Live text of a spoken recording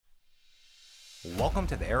Welcome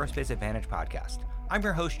to the Aerospace Advantage podcast. I'm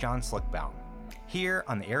your host, John Slickbaum. Here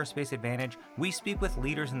on the Aerospace Advantage, we speak with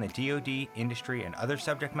leaders in the DoD, industry, and other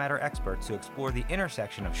subject matter experts to explore the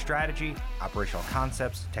intersection of strategy, operational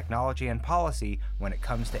concepts, technology, and policy when it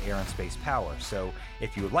comes to air and space power. So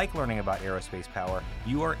if you like learning about aerospace power,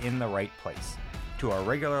 you are in the right place. To our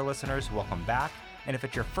regular listeners, welcome back. And if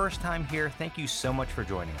it's your first time here, thank you so much for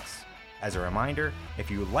joining us. As a reminder, if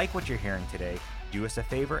you like what you're hearing today, do us a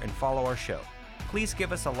favor and follow our show. Please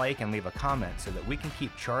give us a like and leave a comment so that we can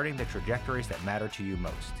keep charting the trajectories that matter to you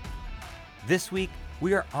most. This week,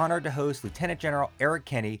 we are honored to host Lieutenant General Eric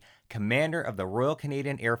Kenney, Commander of the Royal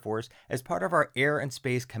Canadian Air Force, as part of our Air and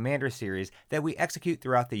Space Commander series that we execute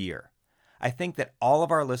throughout the year. I think that all of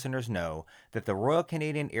our listeners know that the Royal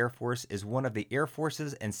Canadian Air Force is one of the Air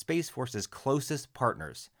Force's and Space Force's closest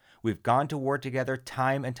partners. We've gone to war together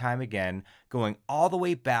time and time again, going all the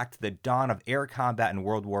way back to the dawn of air combat in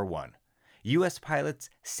World War I. U.S. pilots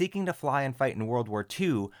seeking to fly and fight in World War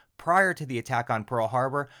II prior to the attack on Pearl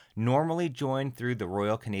Harbor normally joined through the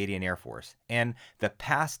Royal Canadian Air Force, and the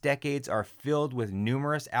past decades are filled with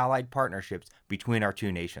numerous allied partnerships between our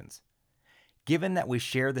two nations. Given that we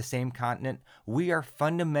share the same continent, we are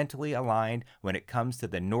fundamentally aligned when it comes to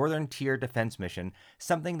the Northern Tier Defense Mission,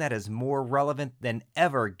 something that is more relevant than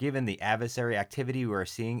ever given the adversary activity we are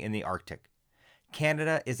seeing in the Arctic.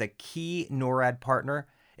 Canada is a key NORAD partner.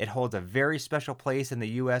 It holds a very special place in the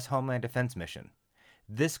U.S. Homeland Defense Mission.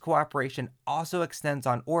 This cooperation also extends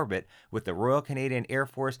on orbit with the Royal Canadian Air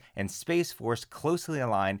Force and Space Force closely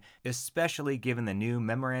aligned, especially given the new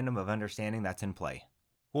Memorandum of Understanding that's in play.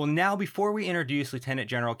 Well, now before we introduce Lieutenant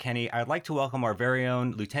General Kenney, I'd like to welcome our very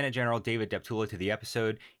own Lieutenant General David Deptula to the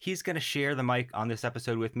episode. He's going to share the mic on this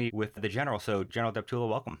episode with me with the General. So, General Deptula,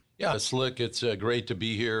 welcome. Yeah, Slick, it's great to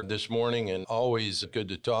be here this morning and always good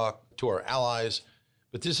to talk to our allies.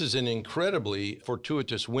 But this is an incredibly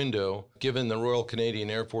fortuitous window, given the Royal Canadian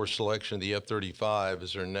Air Force selection of the F-35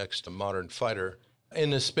 as their next modern fighter,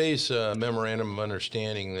 and the space memorandum of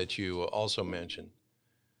understanding that you also mentioned.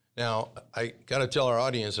 Now, I got to tell our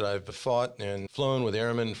audience that I've fought and flown with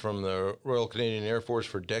airmen from the Royal Canadian Air Force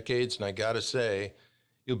for decades, and I got to say,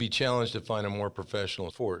 you'll be challenged to find a more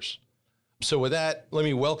professional force. So with that, let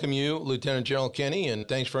me welcome you, Lieutenant General Kenney, and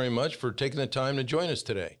thanks very much for taking the time to join us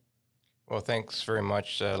today. Well, thanks very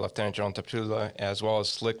much, Lieutenant General Deptula, as well as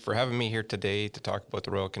Slick, for having me here today to talk about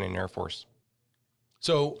the Royal Canadian Air Force.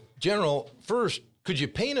 So, General, first, could you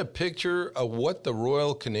paint a picture of what the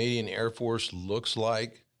Royal Canadian Air Force looks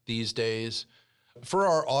like these days? For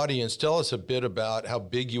our audience, tell us a bit about how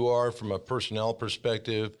big you are from a personnel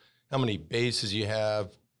perspective, how many bases you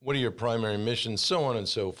have, what are your primary missions, so on and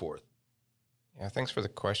so forth. Yeah, thanks for the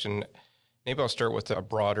question. Maybe I'll start with a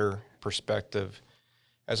broader perspective.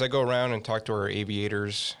 As I go around and talk to our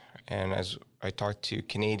aviators, and as I talk to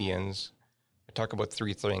Canadians, I talk about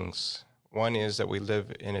three things. One is that we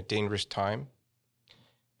live in a dangerous time.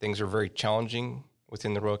 Things are very challenging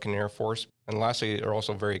within the Royal Canadian Air Force. And lastly, they're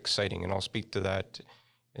also very exciting, and I'll speak to that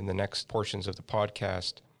in the next portions of the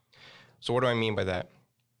podcast. So what do I mean by that?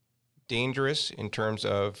 Dangerous in terms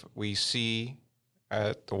of we see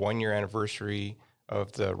at the one-year anniversary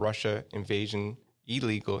of the Russia invasion,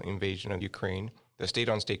 illegal invasion of Ukraine, the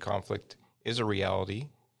state-on-state conflict is a reality,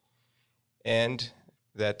 and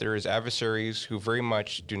that there is adversaries who very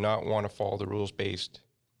much do not want to follow the rules-based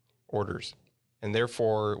orders. And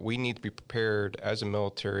therefore, we need to be prepared as a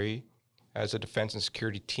military, as a defense and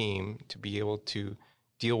security team, to be able to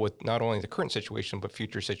deal with not only the current situation, but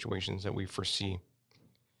future situations that we foresee.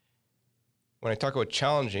 When I talk about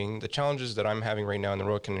challenging, the challenges that I'm having right now in the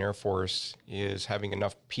Royal Canadian Air Force is having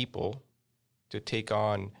enough people to take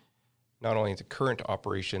on not only the current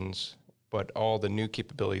operations, but all the new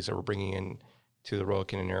capabilities that we're bringing in to the Royal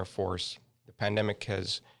Canadian Air Force. The pandemic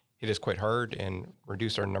has hit us quite hard and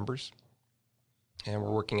reduced our numbers. And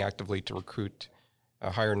we're working actively to recruit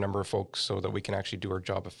a higher number of folks so that we can actually do our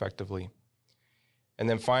job effectively. And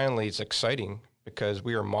then finally, it's exciting because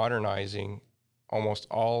we are modernizing almost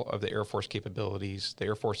all of the Air Force capabilities. The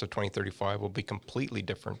Air Force of 2035 will be completely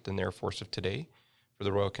different than the Air Force of today for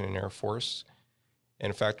the Royal Canadian Air Force. And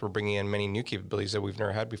in fact, we're bringing in many new capabilities that we've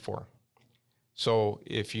never had before. So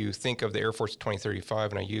if you think of the Air Force of 2035,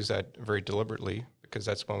 and I use that very deliberately because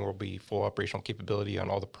that's when we'll be full operational capability on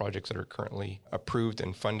all the projects that are currently approved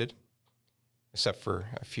and funded, except for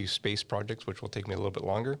a few space projects, which will take me a little bit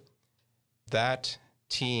longer. That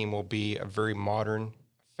team will be a very modern,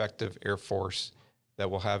 effective Air Force that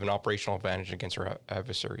will have an operational advantage against our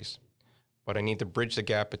adversaries. But I need to bridge the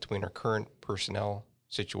gap between our current personnel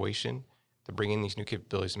situation to bring in these new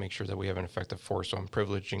capabilities to make sure that we have an effective force. So I'm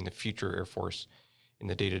privileging the future Air Force in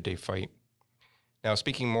the day-to-day fight. Now,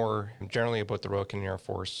 speaking more generally about the Royal Canadian Air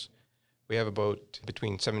Force, we have about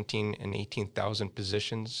between 17 and 18,000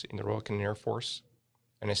 positions in the Royal Canadian Air Force.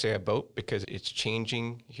 And I say about because it's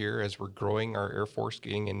changing here as we're growing our Air Force,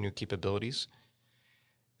 getting in new capabilities.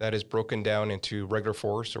 That is broken down into regular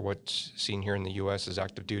force, or what's seen here in the U.S. as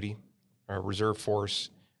active duty, our reserve force,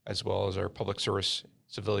 as well as our public service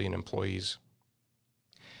civilian employees.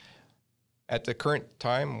 At the current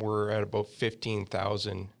time, we're at about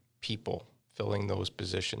 15,000 people filling those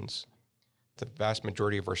positions. The vast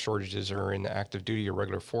majority of our shortages are in the active duty or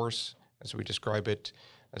regular force, as we describe it,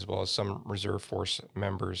 as well as some reserve force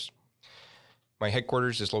members. My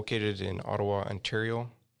headquarters is located in Ottawa, Ontario,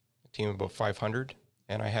 a team of about 500,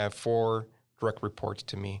 and I have 4 direct reports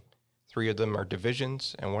to me. 3 of them are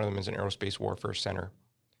divisions, and one of them is an Aerospace Warfare Center.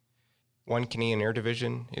 One Canadian Air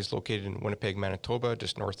Division is located in Winnipeg, Manitoba,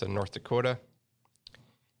 just north of North Dakota,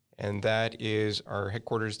 and that is our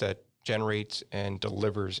headquarters that generates and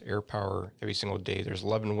delivers air power every single day. There's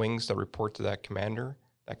 11 wings that report to that commander.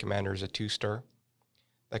 That commander is a 2-star.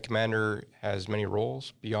 That commander has many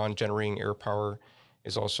roles. Beyond generating air power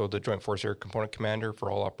is also the Joint Force Air Component Commander for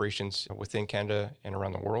all operations within Canada and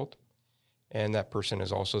around the world. And that person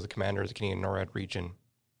is also the commander of the Canadian NORAD region.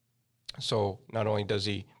 So not only does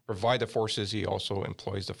he provide the forces, he also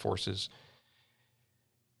employs the forces.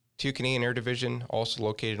 2 Canadian Air Division, also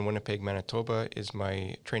located in Winnipeg, Manitoba, is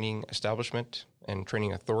my training establishment and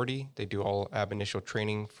training authority. They do all ab initio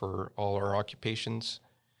training for all our occupations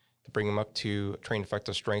to bring them up to train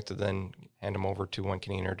effective strength, to then hand them over to 1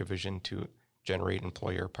 Canadian Air Division to generate and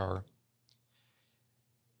employ air power.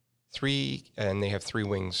 And they have 3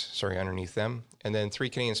 wings, underneath them. And then 3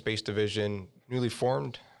 Canadian Space Division, newly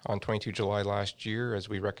formed on 22 July last year, as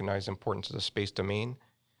we recognize the importance of the space domain,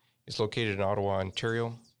 is located in Ottawa,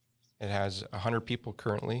 Ontario. It has 100 people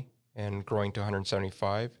currently and growing to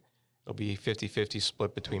 175. It'll be 50-50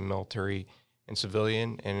 split between military and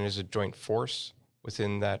civilian, and it is a joint force.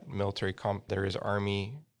 Within that military there is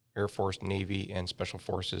Army, Air Force, Navy, and Special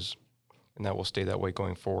Forces, and that will stay that way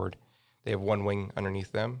going forward. They have 1 wing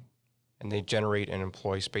underneath them, and they generate and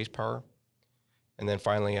employ space power. And then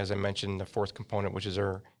finally, as I mentioned, the 4th component, which is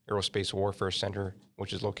our Aerospace Warfare Center,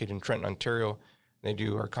 which is located in Trenton, Ontario. They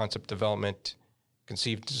do our concept development,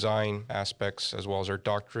 conceived design aspects, as well as our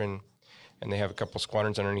doctrine, and they have a couple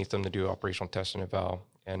squadrons underneath them to do operational test and eval,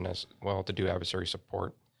 and as well to do adversary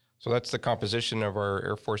support. So that's the composition of our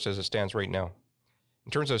Air Force as it stands right now.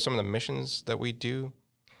 In terms of some of the missions that we do,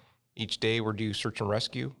 each day we do search and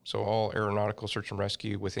rescue. So all aeronautical search and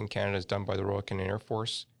rescue within Canada is done by the Royal Canadian Air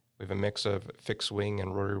Force. We have a mix of fixed wing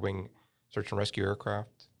and rotary wing search and rescue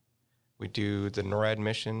aircraft. We do the NORAD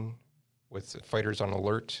mission with fighters on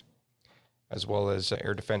alert, as well as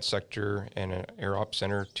air defense sector and an air ops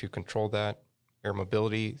center to control that, air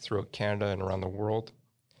mobility throughout Canada and around the world.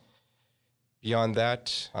 Beyond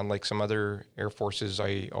that, unlike some other air forces,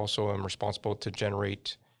 I also am responsible to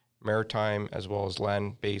generate maritime as well as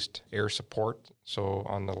land-based air support. So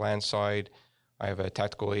on the land side, I have a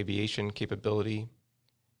tactical aviation capability,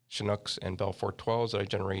 Chinooks and Bell 412s that I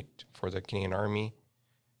generate for the Canadian Army,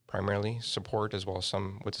 primarily support, as well as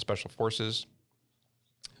some with the Special Forces.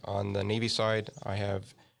 On the Navy side, I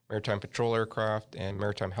have maritime patrol aircraft and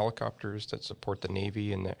maritime helicopters that support the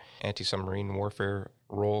Navy in the anti-submarine warfare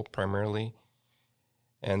role primarily.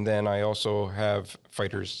 And then I also have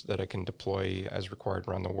fighters that I can deploy as required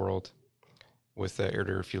around the world with the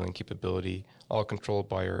air-to-air refueling capability, all controlled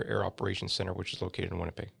by our Air Operations Center, which is located in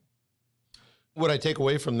Winnipeg. What I take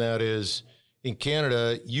away from that is, in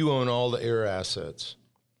Canada, you own all the air assets.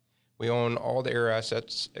 We own all the air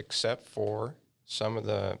assets except for some of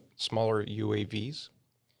the smaller UAVs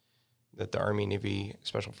that the Army, Navy,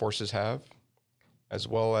 Special Forces have, as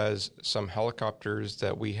well as some helicopters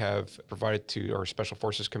that we have provided to our Special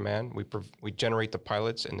Forces Command. We generate the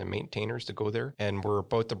pilots and the maintainers to go there, and we're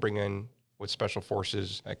about to bring in, with Special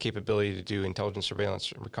Forces, a capability to do intelligence, surveillance,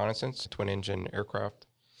 and reconnaissance, twin-engine aircraft,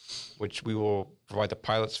 which we will provide the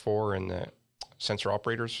pilots for and the sensor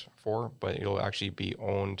operators for, but it'll actually be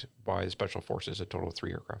owned by the Special Forces, a total of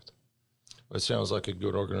 3 aircraft. It sounds like a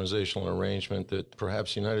good organizational arrangement that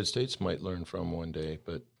perhaps the United States might learn from one day,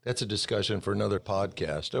 but that's a discussion for another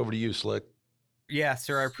podcast. Over to you, Slick. Yeah,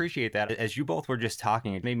 sir, I appreciate that. As you both were just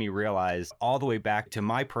talking, it made me realize all the way back to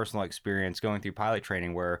my personal experience going through pilot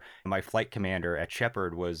training, where my flight commander at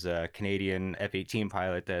Shepherd was a Canadian F-18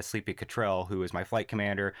 pilot, Sleepy Cottrell, who was my flight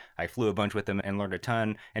commander. I flew a bunch with him and learned a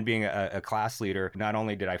ton. And being a class leader, not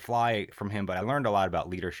only did I fly from him, but I learned a lot about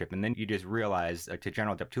leadership. And then you just realize, to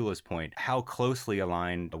General Deptula's point, how closely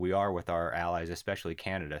aligned we are with our allies, especially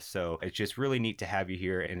Canada. So it's just really neat to have you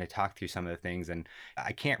here and to talk through some of the things. And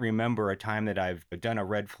I can't remember a time that I've have done a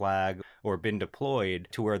red flag or been deployed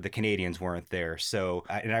to where the Canadians weren't there. So,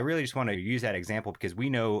 and I really just want to use that example because we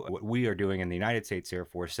know what we are doing in the United States Air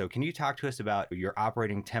Force. So can you talk to us about your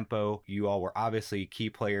operating tempo? You all were obviously key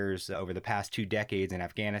players over the past 2 decades in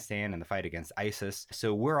Afghanistan and the fight against ISIS.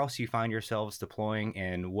 So where else do you find yourselves deploying,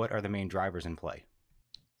 and what are the main drivers in play?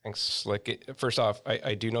 Thanks, Slick. First off,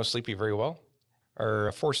 I do know Sleepy very well.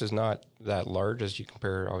 Our force is not that large as you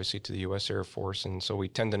compare, obviously, to the U.S. Air Force, and so we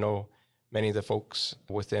tend to know many of the folks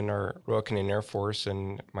within our Royal Canadian Air Force,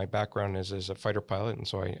 and my background is as a fighter pilot, and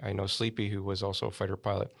so I know Sleepy, who was also a fighter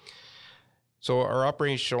pilot. So our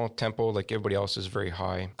operational tempo, like everybody else, is very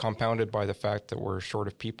high, compounded by the fact that we're short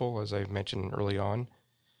of people, as I mentioned early on.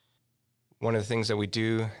 One of the things that we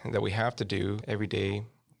do, that we have to do every day,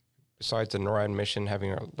 besides the NORAD mission,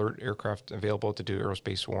 having alert aircraft available to do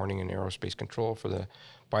aerospace warning and aerospace control for the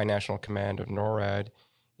binational command of NORAD,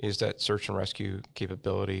 is that search and rescue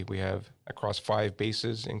capability. We have across 5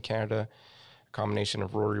 bases in Canada, a combination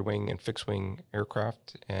of rotary wing and fixed wing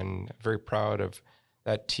aircraft, and very proud of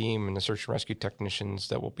that team and the search and rescue technicians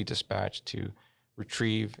that will be dispatched to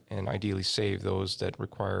retrieve and ideally save those that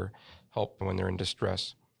require help when they're in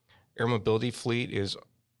distress. Air mobility fleet is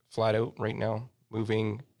flat out right now,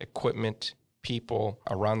 moving equipment, people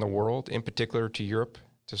around the world, in particular to Europe,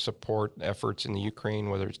 to support efforts in the Ukraine,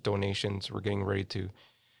 whether it's donations. We're getting ready to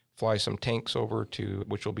fly some tanks over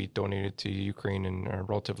which will be donated to Ukraine in a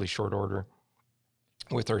relatively short order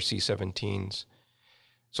with our C-17s.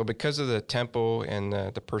 So because of the tempo and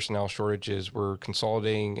the personnel shortages, we're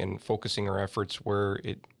consolidating and focusing our efforts where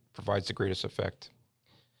it provides the greatest effect.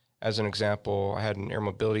 As an example, I had an air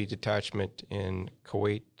mobility detachment in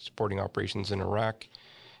Kuwait supporting operations in Iraq.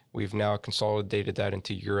 We've now consolidated that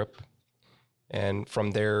into Europe. And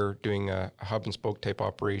from there, doing a hub and spoke type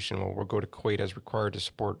operation where we'll go to Kuwait as required to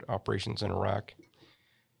support operations in Iraq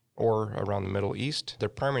or around the Middle East. Their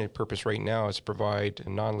primary purpose right now is to provide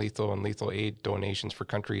non-lethal and lethal aid donations for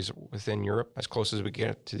countries within Europe. As close as we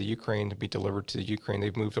get to the Ukraine to be delivered to the Ukraine,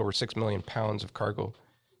 they've moved over 6 million pounds of cargo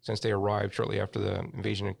since they arrived shortly after the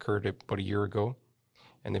invasion occurred about a year ago.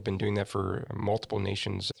 And they've been doing that for multiple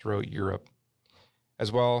nations throughout Europe.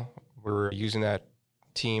 As well, we're using that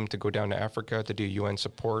team to go down to Africa to do UN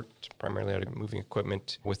support, primarily out of moving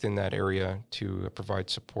equipment within that area to provide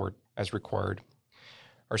support as required.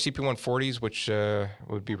 Our CP-140s, which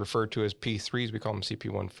would be referred to as P3s, we call them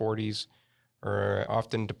CP-140s, are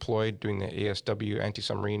often deployed doing the ASW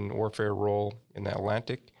anti-submarine warfare role in the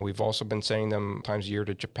Atlantic. We've also been sending them times a year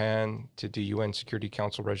to Japan to do UN Security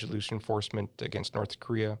Council resolution enforcement against North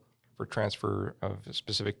Korea for transfer of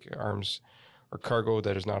specific arms or cargo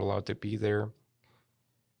that is not allowed to be there.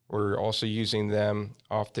 We're also using them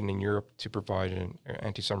often in Europe to provide an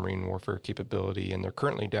anti-submarine warfare capability, and they're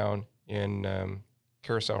currently down in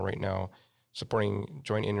Carousel right now, supporting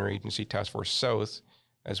Joint Interagency Task Force South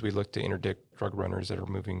as we look to interdict drug runners that are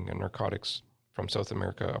moving narcotics from South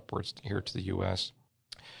America upwards here to the U.S.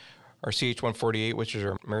 Our CH-148, which is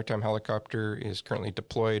our maritime helicopter, is currently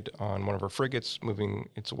deployed on one of our frigates, moving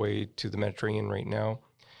its way to the Mediterranean right now.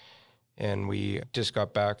 And we just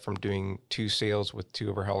got back from doing 2 sails with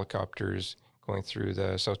 2 of our helicopters going through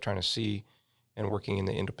the South China Sea and working in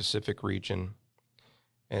the Indo-Pacific region.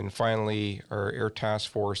 And finally, our air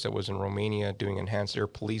task force that was in Romania doing enhanced air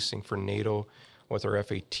policing for NATO with our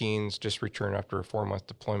F-18s just returned after a 4-month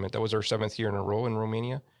deployment. That was our 7th year in a row in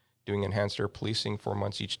Romania, doing enhanced air policing 4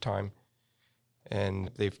 months each time.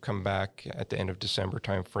 And they've come back at the end of December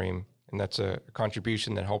timeframe. And that's a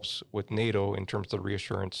contribution that helps with NATO in terms of the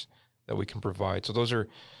reassurance that we can provide. So those are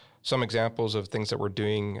some examples of things that we're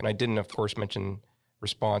doing. And I didn't, of course, mention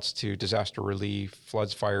response to disaster relief,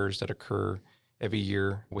 floods, fires that occur every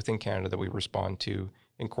year within Canada that we respond to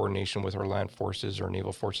in coordination with our land forces or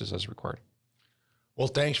naval forces as required. Well,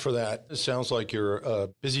 thanks for that. It sounds like you're a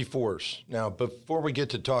busy force. Now, before we get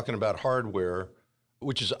to talking about hardware,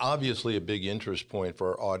 which is obviously a big interest point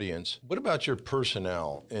for our audience, what about your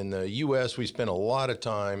personnel? In the U.S., we spend a lot of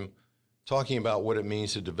time talking about what it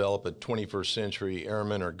means to develop a 21st century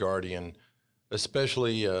airman or guardian,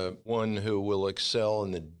 especially one who will excel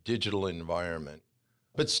in the digital environment,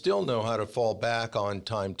 but still know how to fall back on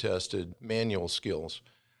time-tested manual skills.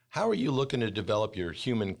 How are you looking to develop your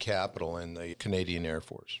human capital in the Canadian Air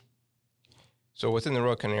Force? So within the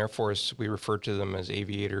Royal Canadian Air Force, we refer to them as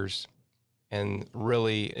aviators, and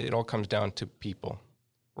really it all comes down to people.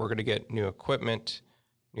 We're going to get new equipment,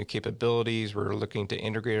 new capabilities. We're looking to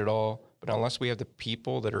integrate it all. But unless we have the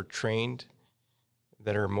people that are trained,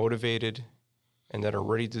 that are motivated, and that are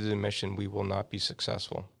ready to do the mission, we will not be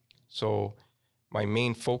successful. So my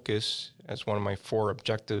main focus, as one of my 4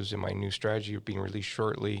 objectives in my new strategy being released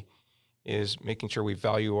shortly, is making sure we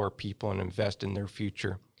value our people and invest in their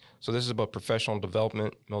future. So this is about professional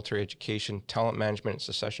development, military education, talent management, and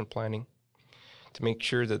succession planning to make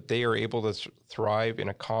sure that they are able to thrive in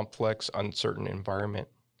a complex, uncertain environment.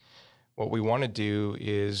 What we want to do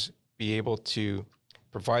is be able to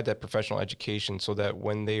provide that professional education so that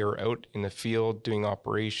when they are out in the field doing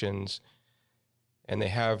operations and they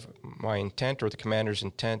have my intent or the commander's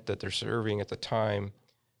intent that they're serving at the time,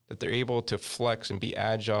 that they're able to flex and be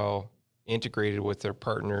agile, integrated with their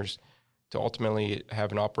partners to ultimately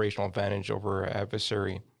have an operational advantage over our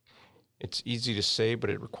adversary. It's easy to say, but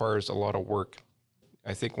it requires a lot of work.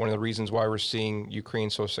 I think one of the reasons why we're seeing Ukraine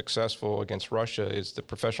so successful against Russia is the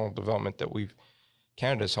professional development that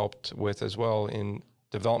Canada's helped with as well in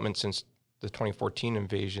development since the 2014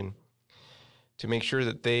 invasion to make sure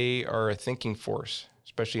that they are a thinking force,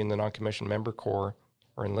 especially in the non-commissioned member corps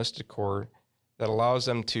or enlisted corps, that allows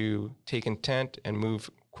them to take intent and move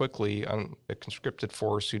quickly on a conscripted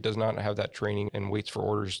force who does not have that training and waits for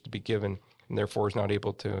orders to be given and therefore is not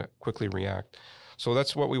able to quickly react. So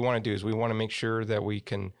that's what we want to do, is we want to make sure that we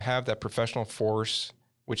can have that professional force,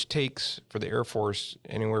 which takes for the Air Force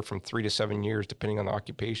anywhere from 3 to 7 years, depending on the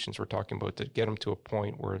occupations we're talking about, to get them to a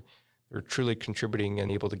point where they're truly contributing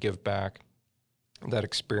and able to give back that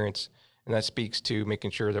experience. And that speaks to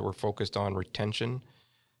making sure that we're focused on retention.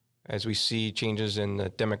 As we see changes in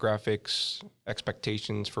the demographics,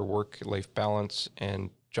 expectations for work-life balance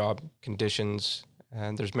and job conditions,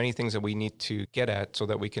 and there's many things that we need to get at so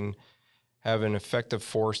that we can have an effective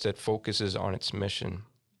force that focuses on its mission.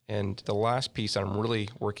 And the last piece I'm really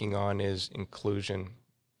working on is inclusion.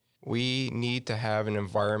 We need to have an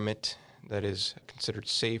environment that is considered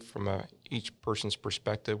safe from each person's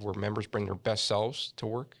perspective, where members bring their best selves to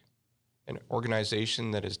work, an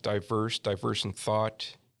organization that is diverse in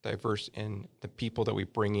thought, diverse in the people that we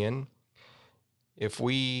bring in. If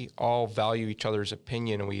we all value each other's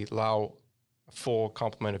opinion and we allow a full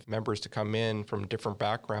complement of members to come in from different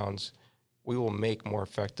backgrounds, we will make more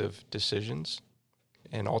effective decisions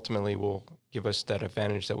and ultimately will give us that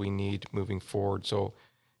advantage that we need moving forward. So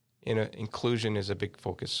inclusion is a big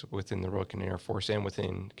focus within the Royal Canadian Air Force and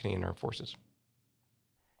within Canadian Armed Forces.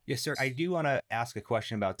 Yes, sir. I do want to ask a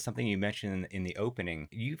question about something you mentioned in the opening.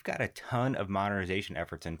 You've got a ton of modernization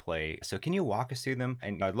efforts in play. So can you walk us through them?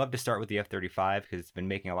 And I'd love to start with the F-35 because it's been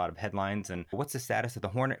making a lot of headlines. And what's the status of the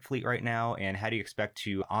Hornet fleet right now? And how do you expect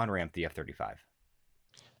to on-ramp the F-35?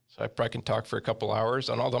 So I probably can talk for a couple hours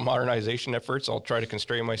on all the modernization efforts. I'll try to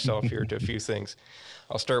constrain myself here to a few things.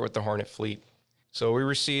 I'll start with the Hornet fleet. So we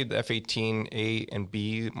received the F-18A and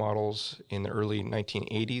B models in the early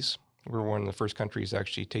 1980s. We were one of the first countries to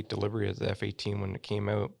actually take delivery of the F-18 when it came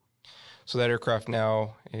out. So that aircraft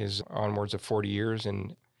now is onwards of 40 years,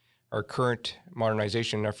 and our current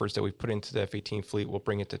modernization efforts that we put into the F-18 fleet will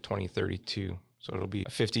bring it to 2032. So it'll be a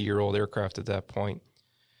 50-year-old aircraft at that point.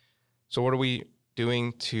 So what are we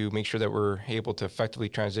doing to make sure that we're able to effectively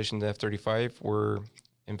transition to F-35? We're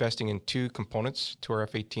investing in two components to our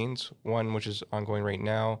F-18s. One, which is ongoing right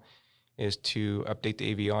now, is to update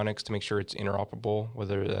the avionics to make sure it's interoperable,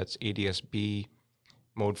 whether that's ADS-B,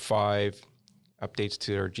 Mode 5, updates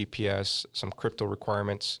to our GPS, some crypto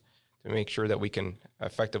requirements to make sure that we can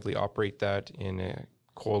effectively operate that in a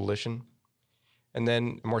coalition. And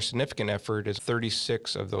then a more significant effort is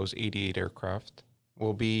 36 of those 88 aircraft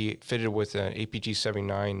will be fitted with an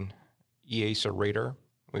APG-79 EASA radar.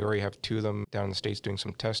 We already have 2 of them down in the States doing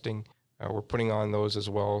some testing. We're putting on those as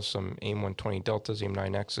well, some AIM-120 Deltas,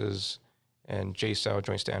 AIM-9Xs, and JSOW,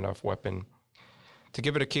 Joint Standoff Weapon, to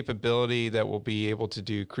give it a capability that will be able to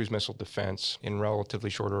do cruise missile defense in relatively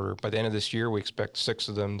short order. By the end of this year, we expect 6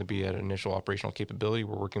 of them to be at initial operational capability.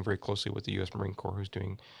 We're working very closely with the U.S. Marine Corps, who's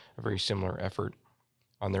doing a very similar effort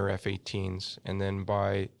on their F-18s. And then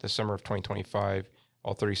by the summer of 2025,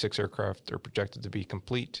 all 36 aircraft are projected to be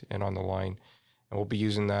complete and on the line. And we'll be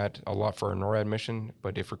using that a lot for our NORAD mission,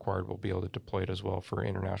 but if required, we'll be able to deploy it as well for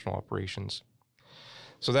international operations.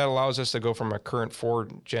 So that allows us to go from a current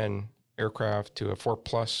 4-gen aircraft to a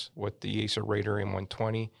 4+ with the EASA Raider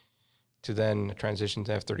AIM-120 to then transition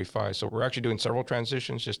to F-35. So we're actually doing several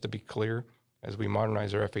transitions, just to be clear, as we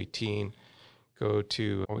modernize our F-18, go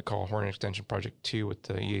to what we call Hornet Extension Project 2 with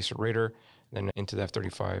the EASA Raider, and then into the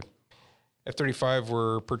F-35. F-35,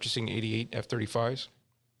 we're purchasing 88 F-35s.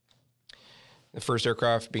 The first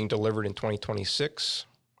aircraft being delivered in 2026.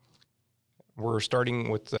 We're starting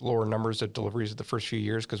with the lower numbers of deliveries of the first few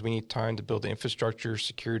years because we need time to build the infrastructure,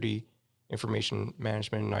 security, information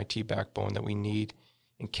management, and IT backbone that we need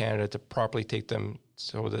in Canada to properly take them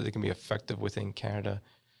so that they can be effective within Canada.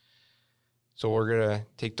 So we're going to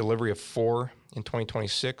take delivery of 4 in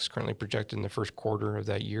 2026, currently projected in the first quarter of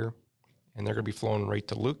that year. and they're going to be flown right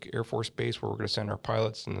to Luke Air Force Base, where we're going to send our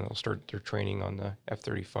pilots, and they'll start their training on the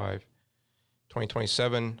F-35.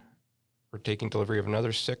 2027, we're taking delivery of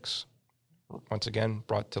another 6, once again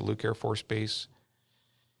brought to Luke Air Force Base.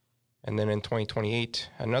 And then in 2028,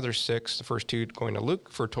 another 6, the first 2 going to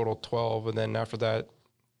Luke for a total of 12. And then after that,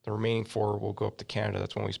 the remaining 4 will go up to Canada.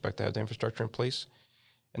 That's when we expect to have the infrastructure in place.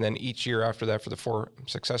 And then each year after that, for the 4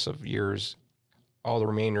 successive years, all the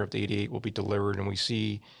remainder of the 88 will be delivered. And we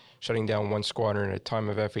see shutting down 1 squadron at a time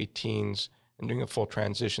of F-18s and doing a full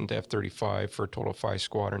transition to F-35 for a total of 5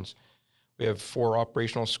 squadrons. We have 4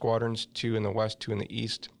 operational squadrons, 2 in the west, 2 in the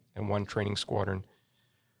east, and 1 training squadron.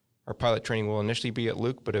 Our pilot training will initially be at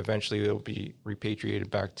Luke, but eventually it will be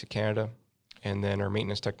repatriated back to Canada. And then our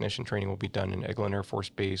maintenance technician training will be done in Eglin Air Force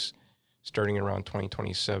Base starting around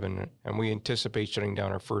 2027. And we anticipate shutting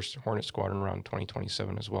down our first Hornet squadron around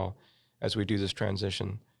 2027 as well as we do this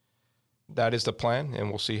transition. That is the plan, and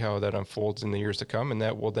we'll see how that unfolds in the years to come. And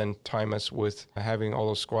that will then time us with having all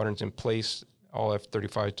those squadrons in place, all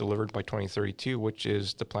F-35s delivered by 2032, which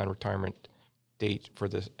is the planned retirement date for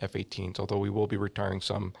the F-18s, although we will be retiring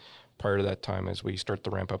some prior to that time as we start to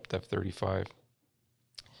ramp up the F-35.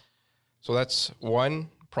 So that's one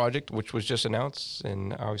project which was just announced,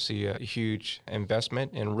 and obviously a huge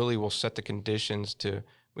investment, and really will set the conditions to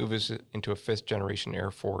move us into a 5th generation Air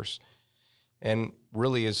Force, and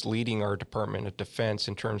really is leading our Department of Defense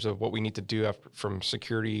in terms of what we need to do from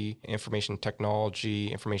security, information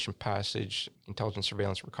technology, information passage, intelligence,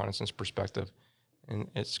 surveillance, reconnaissance perspective. And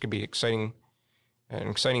it's going to be an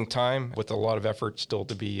exciting time with a lot of effort still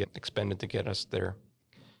to be expended to get us there.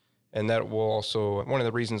 And that will also, one of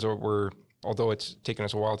the reasons that although it's taken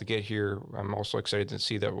us a while to get here, I'm also excited to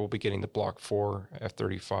see that we'll be getting the Block 4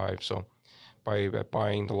 F-35. So by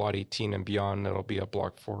buying the Lot 18 and beyond, that'll be a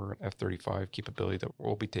Block 4 F-35 capability that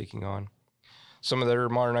we'll be taking on. Some of their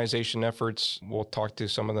modernization efforts, we'll talk to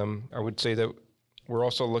some of them. I would say that we're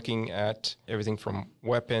also looking at everything from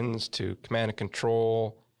weapons to command and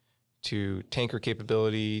control to tanker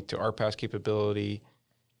capability to RPAS capability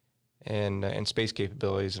and space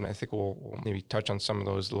capabilities. And I think we'll maybe touch on some of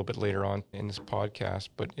those a little bit later on in this podcast.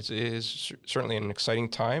 But it is certainly an exciting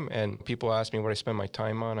time. And people ask me what I spend my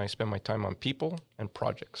time on. I spend my time on people and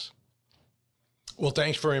projects. Well,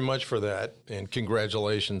 thanks very much for that. And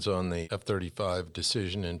congratulations on the F-35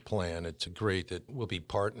 decision and plan. It's great that we'll be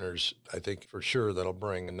partners. I think for sure that'll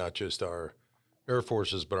bring not just our Air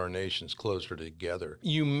Forces, but our nations closer together.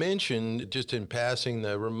 You mentioned, just in passing,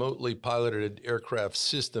 the Remotely Piloted Aircraft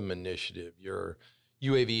System Initiative, your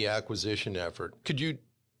UAV acquisition effort. Could you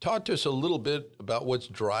talk to us a little bit about what's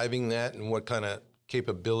driving that and what kind of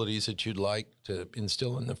capabilities that you'd like to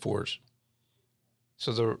instill in the force?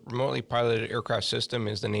 So the Remotely Piloted Aircraft System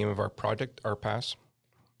is the name of our project, RPAS,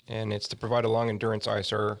 and it's to provide a long-endurance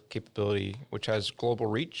ISR capability, which has global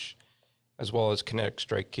reach, as well as kinetic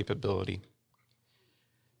strike capability.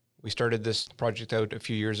 We started this project out a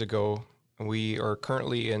few years ago, and we are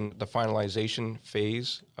currently in the finalization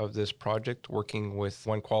phase of this project, working with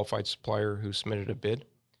one qualified supplier who submitted a bid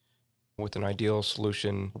with an ideal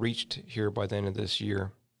solution reached here by the end of this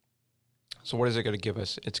year. So what is it going to give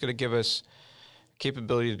us? It's going to give us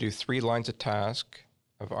capability to do 3 lines of task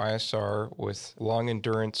of ISR with long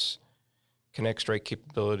endurance kinetic strike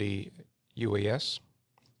capability UAS.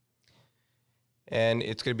 And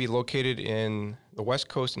it's going to be located in the west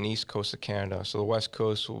coast and east coast of Canada. So the west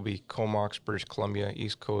coast will be Comox, British Columbia,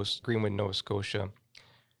 east coast, Greenwood, Nova Scotia.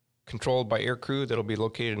 Controlled by aircrew that'll be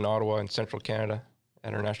located in Ottawa in central Canada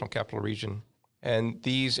at our National Capital Region. And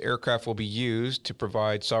these aircraft will be used to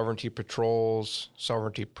provide sovereignty patrols,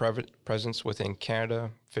 sovereignty presence within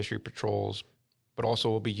Canada, fishery patrols, but also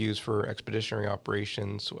will be used for expeditionary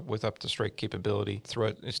operations with up to strike capability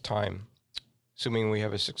throughout its time. Assuming we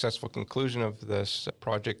have a successful conclusion of this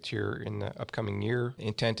project here in the upcoming year, the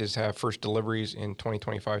intent is to have first deliveries in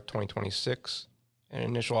 2025, 2026, and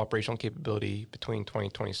initial operational capability between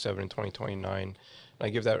 2027 and 2029. And I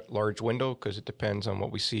give that large window because it depends on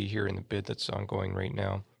what we see here in the bid that's ongoing right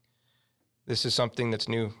now. This is something that's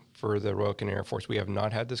new for the Royal Canadian Air Force. We have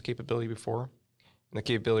not had this capability before. And the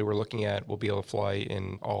capability we're looking at will be able to fly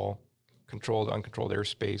in all controlled, uncontrolled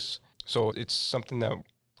airspace. So it's something that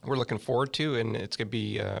we're looking forward to, and it's going to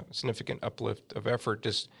be a significant uplift of effort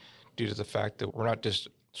just due to the fact that we're not just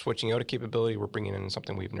switching out a capability, we're bringing in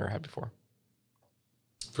something we've never had before.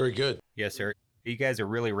 Very good. Yes, sir. You guys are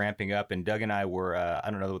really ramping up, and Doug and I were, I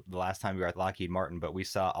don't know the last time we were at Lockheed Martin, but we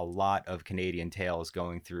saw a lot of Canadian tails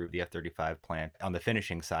going through the F-35 plant on the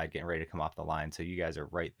finishing side, getting ready to come off the line. So you guys are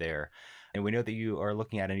right there. And we know that you are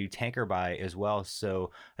looking at a new tanker buy as well.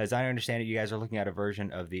 So as I understand it, you guys are looking at a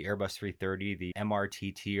version of the Airbus 330, the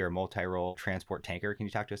MRTT or multi-role transport tanker. Can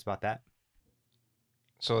you talk to us about that?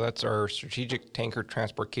 So that's our Strategic Tanker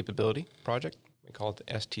Transport Capability project. We call it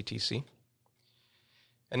STTC.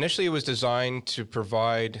 Initially, it was designed to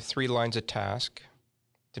provide 3 lines of task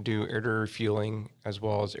to do air-to-air refueling as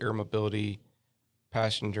well as air mobility,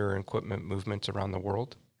 passenger and equipment movements around the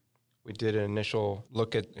world. We did an initial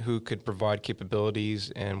look at who could provide capabilities,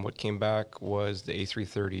 and what came back was the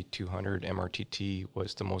A330-200 MRTT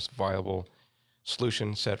was the most viable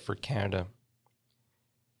solution set for Canada.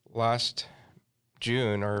 Last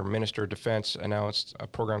June, our Minister of Defense announced a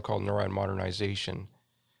program called NORAD Modernization,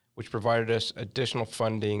 which provided us additional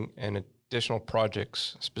funding and additional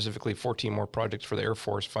projects, specifically 14 more projects for the Air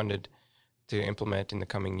Force funded to implement in the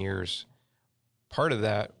coming years. Part of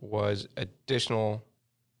that was additional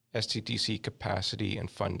STTC capacity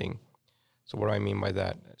and funding. So what do I mean by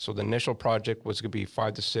that? So the initial project was going to be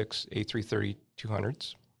 5 to 6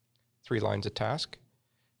 A330-200s, 3 lines of task.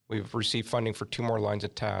 We've received funding for 2 more lines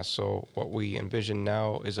of task. So what we envision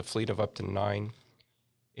now is a fleet of up to 9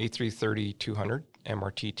 A330-200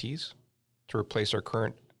 MRTTs to replace our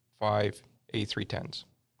current 5 A310s,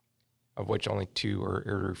 of which only 2 are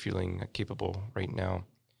air refueling capable right now.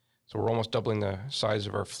 So we're almost doubling the size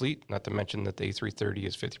of our fleet, not to mention that the A330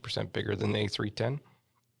 is 50% bigger than the A310.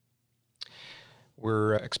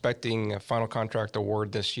 We're expecting a final contract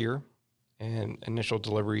award this year and initial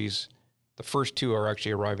deliveries. The first 2 are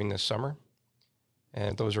actually arriving this summer.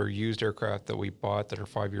 And those are used aircraft that we bought that are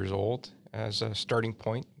 5 years old. As a starting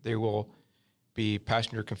point, they will be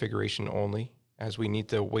passenger configuration only, as we need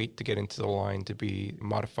to wait to get into the line to be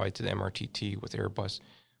modified to the MRTT with Airbus,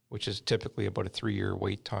 which is typically about a 3-year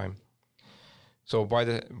wait time. So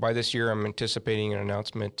by this year, I'm anticipating an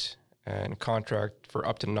announcement and contract for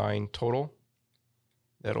up to 9 total.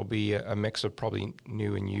 That'll be a mix of probably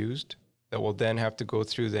new and used that will then have to go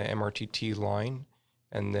through the MRTT line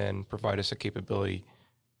and then provide us a capability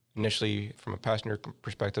initially from a passenger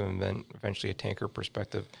perspective and then eventually a tanker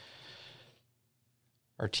perspective.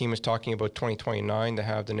 Our team is talking about 2029 to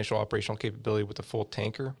have the initial operational capability with the full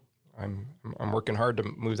tanker. I'm working hard to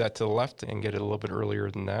move that to the left and get it a little bit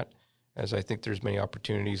earlier than that, as I think there's many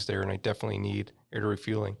opportunities there, and I definitely need air to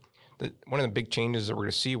refueling. One of the big changes that we're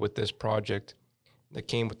going to see with this project that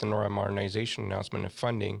came with the NORAD modernization announcement and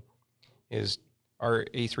funding is our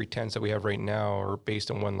A310s that we have right now are based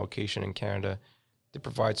in one location in Canada. They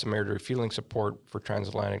provide some air to refueling support for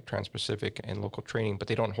transatlantic, transpacific, and local training, but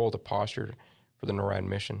they don't hold a posture for the NORAD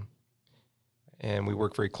mission. And we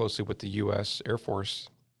work very closely with the U.S. Air Force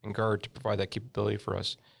and Guard to provide that capability for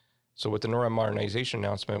us. So with the NORAD modernization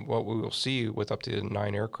announcement, what we will see with up to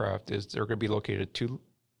 9 aircraft is they're going to be located at 2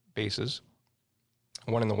 bases,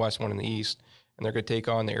 one in the west, one in the east, and they're going to take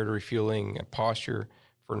on the air to refueling posture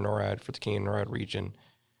for NORAD, for the Canadian NORAD region,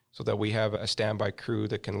 so that we have a standby crew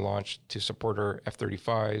that can launch to support our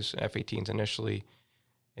F-35s, F-18s initially.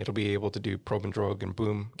 It'll be able to do probe and drogue and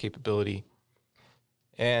boom capability.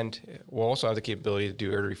 And we'll also have the capability to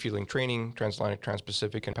do air refueling training, transatlantic,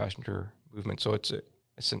 transpacific, and passenger movement. So it's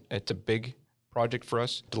a big project for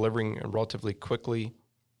us, delivering relatively quickly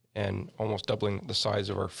and almost doubling the size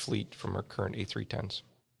of our fleet from our current A310s.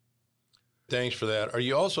 Thanks for that. Are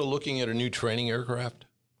you also looking at a new training aircraft?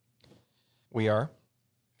 We are.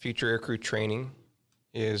 Future Aircrew Training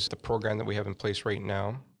is the program that we have in place right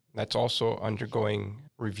now. That's also undergoing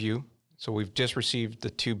review. So we've just received the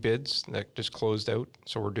 2 bids that just closed out.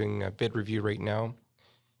 So we're doing a bid review right now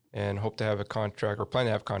and hope to have a contract, or plan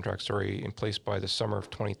to have contracts, in place by the summer of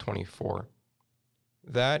 2024.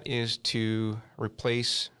 That is to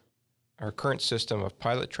replace our current system of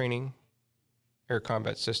pilot training, air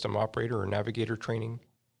combat system operator or navigator training,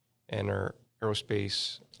 and our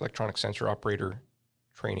aerospace electronic sensor operator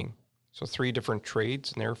training. So 3 different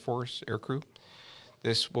trades in the Air Force aircrew.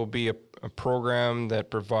 This will be a program that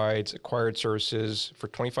provides acquired services for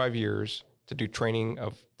 25 years to do training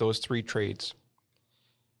of those 3 trades.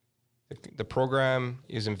 The program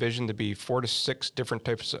is envisioned to be 4 to 6 different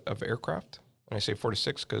types of aircraft. And I say 4 to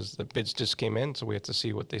 6 because the bids just came in, so we have to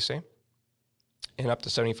see what they say. And up to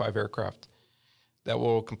 75 aircraft. That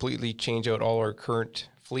will completely change out all our current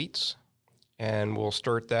fleets. And we'll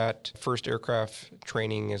start that first aircraft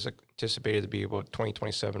training is anticipated to be about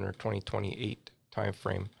 2027 or 2028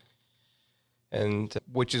 timeframe. and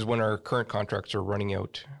which is when our current contracts are running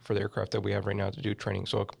out for the aircraft that we have right now to do training.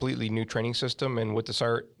 So a completely new training system, and with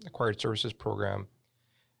the acquired services program,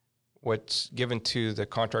 what's given to the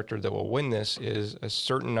contractor that will win this is a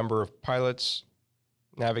certain number of pilots,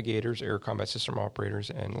 navigators, air combat system operators,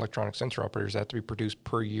 and electronic sensor operators that have to be produced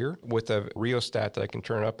per year with a rheostat that I can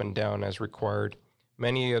turn up and down as required.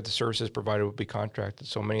 Many of the services provided will be contracted.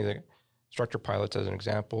 So many of the instructor pilots, as an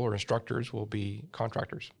example, or instructors will be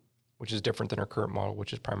contractors, which is different than our current model,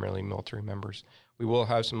 which is primarily military members. We will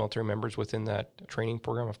have some military members within that training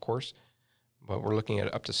program, of course, but we're looking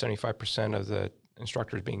at up to 75% of the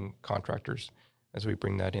instructors being contractors as we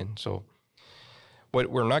bring that in. So what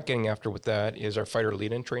we're not getting after with that is our fighter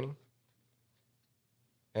lead-in training.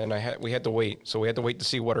 And we had to wait. So we had to wait to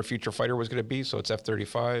see what our future fighter was going to be. So it's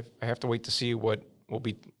F-35. I have to wait to see what we'll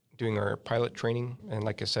be doing our pilot training. And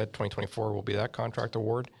like I said, 2024 will be that contract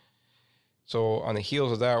award. So on the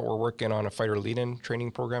heels of that, we're working on a fighter lead-in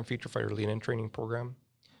training program, future fighter lead-in training program,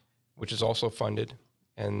 which is also funded.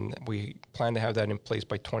 And we plan to have that in place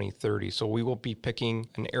by 2030. So we will be picking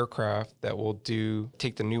an aircraft that will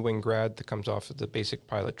take the new wing grad that comes off of the basic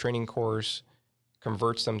pilot training course,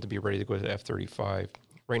 converts them to be ready to go to the F-35.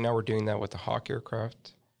 Right now we're doing that with the Hawk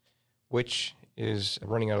aircraft, which is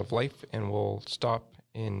running out of life and will stop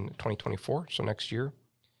in 2024, so next year.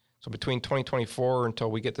 So between 2024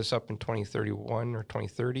 until we get this up in 2031 or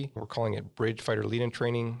 2030, we're calling it Bridge Fighter Lead-In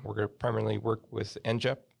Training. We're going to primarily work with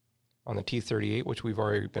NJEP on the T-38, which we've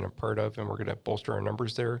already been a part of, and we're going to bolster our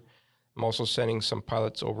numbers there. I'm also sending some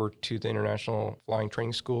pilots over to the International Flying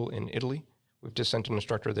Training School in Italy. We've just sent an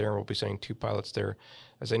instructor there, and we'll be sending 2 pilots there,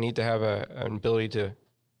 as I need to have an ability to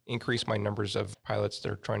increase my numbers of pilots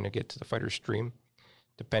that are trying to get to the fighter stream,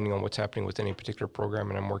 depending on what's happening with any particular program,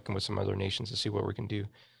 and I'm working with some other nations to see what we can do.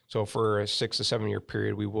 So for a 6 to 7 year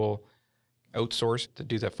period, we will outsource to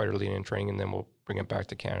do that fighter lead-in training, and then we'll bring it back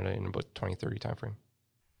to Canada in about 2030 timeframe.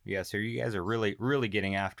 Yeah, so you guys are really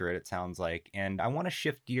getting after it sounds like. And I want to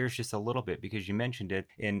shift gears just a little bit because you mentioned it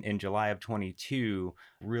in July of 22,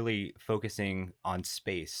 really focusing on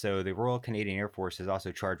space. So the Royal Canadian Air Force is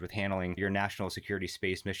also charged with handling your national security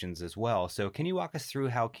space missions as well. So can you walk us through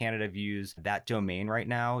how Canada views that domain right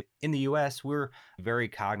now? In the US, we're very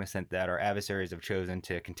cognizant that our adversaries have chosen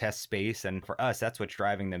to contest space. And for us, that's what's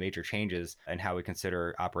driving the major changes in how we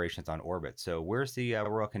consider operations on orbit. So where's the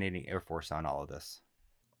Royal Canadian Air Force on all of this?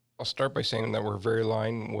 I'll start by saying that we're very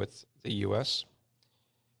aligned with the U.S.,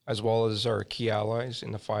 as well as our key allies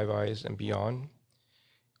in the Five Eyes and beyond,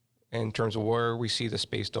 in terms of where we see the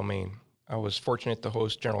space domain. I was fortunate to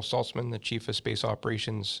host General Saltzman, the Chief of Space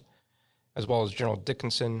Operations, as well as General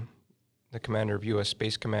Dickinson, the Commander of U.S.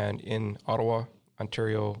 Space Command, in Ottawa,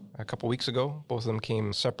 Ontario, a couple weeks ago. Both of them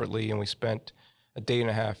came separately, and we spent a day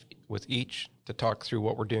and a half with each to talk through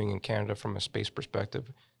what we're doing in Canada from a space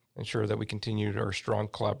perspective, ensure that we continued our strong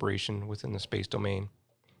collaboration within the space domain.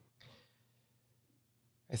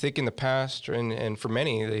 I think in the past, and for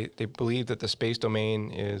many, they believe that the space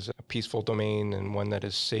domain is a peaceful domain and one that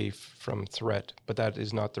is safe from threat, but that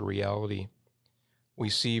is not the reality. We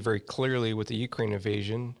see very clearly with the Ukraine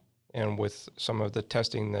invasion and with some of the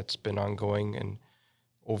testing that's been ongoing and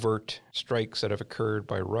overt strikes that have occurred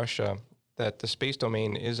by Russia, that the space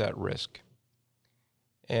domain is at risk.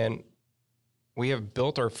 And we have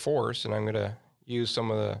built our force, and I'm going to use some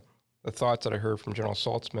of the thoughts that I heard from General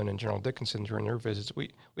Saltzman and General Dickinson during their visits. We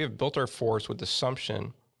have built our force with the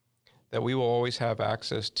assumption that we will always have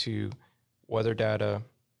access to weather data,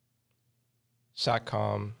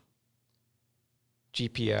 SATCOM,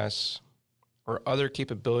 GPS, or other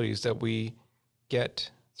capabilities that we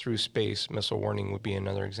get through space. Missile warning would be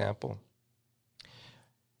another example.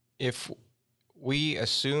 If we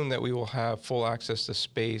assume that we will have full access to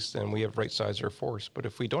space, then we have right-sized our force. But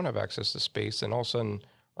if we don't have access to space, then all of a sudden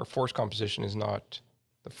our force composition is not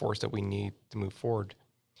the force that we need to move forward.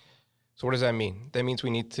 So what does that mean? That means we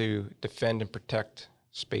need to defend and protect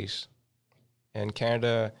space. And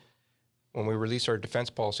Canada, when we released our defense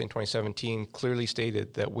policy in 2017, clearly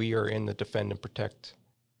stated that we are in the defend and protect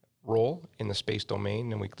role in the space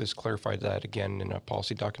domain. And we just clarified that again in a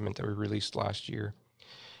policy document that we released last year.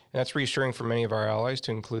 And that's reassuring for many of our allies,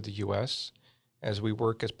 to include the U.S., as we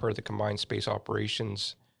work as part of the Combined Space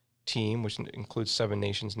Operations team, which includes 7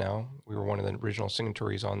 nations now. We were one of the original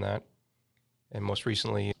signatories on that. And most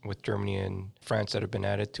recently with Germany and France that have been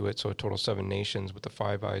added to it, so a total of 7 nations with the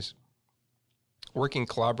Five Eyes. Working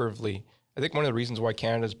collaboratively, I think one of the reasons why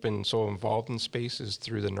Canada's been so involved in space is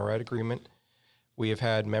through the NORAD agreement. We have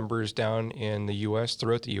had members down in the U.S.,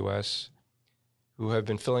 throughout the U.S., who have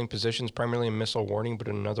been filling positions primarily in missile warning, but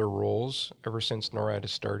in other roles ever since NORAD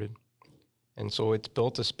has started. And so it's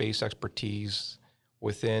built a space expertise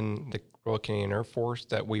within the Royal Canadian Air Force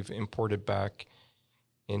that we've imported back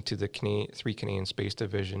into the 3 Canadian Space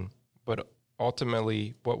Division. But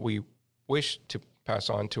ultimately, what we wish to pass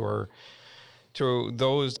on to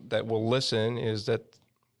those that will listen is that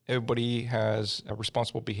everybody has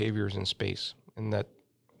responsible behaviors in space, and that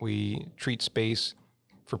we treat space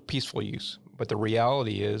for peaceful use. But the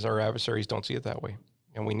reality is our adversaries don't see it that way.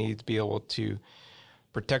 And we need to be able to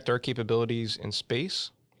protect our capabilities in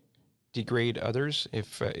space, degrade others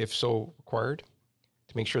if so required,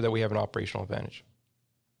 to make sure that we have an operational advantage.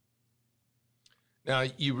 Now,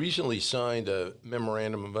 you recently signed a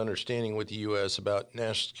memorandum of understanding with the U.S. about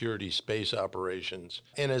national security space operations.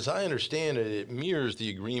 And as I understand it, it mirrors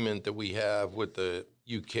the agreement that we have with the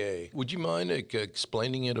U.K. Would you mind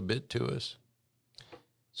explaining it a bit to us?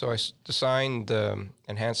 So I signed the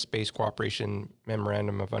Enhanced Space Cooperation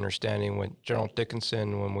Memorandum of Understanding with General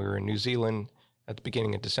Dickinson when we were in New Zealand at the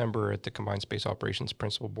beginning of December at the Combined Space Operations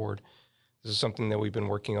Principal Board. This is something that we've been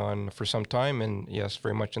working on for some time, and yes,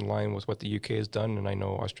 very much in line with what the UK has done, and I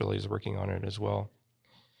know Australia is working on it as well.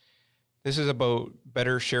 This is about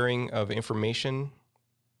better sharing of information,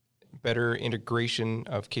 better integration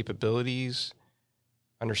of capabilities,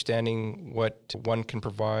 understanding what one can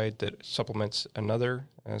provide that supplements another,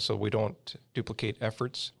 so we don't duplicate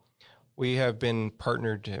efforts. We have been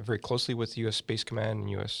partnered very closely with U.S. Space Command and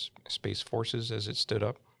U.S. Space Forces as it stood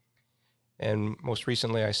up. And most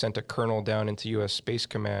recently, I sent a colonel down into U.S. Space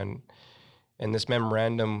Command, and this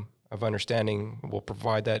memorandum of understanding will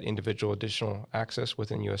provide that individual additional access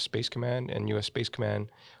within U.S. Space Command, and U.S. Space Command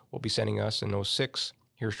will be sending us in 06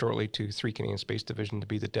 here shortly to 3 Canadian Space Division to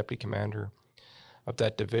be the deputy commander of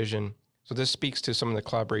that division. So this speaks to some of the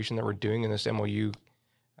collaboration that we're doing, and this MOU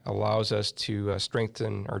allows us to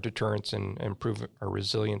strengthen our deterrence and improve our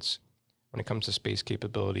resilience when it comes to space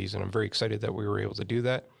capabilities, and I'm very excited that we were able to do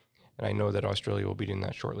that. And I know that Australia will be doing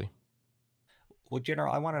that shortly. Well,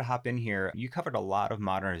 General, I wanted to hop in here. You covered a lot of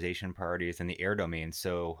modernization priorities in the air domain.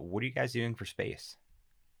 So what are you guys doing for space?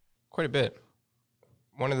 Quite a bit.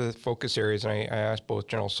 One of the focus areas, and I asked both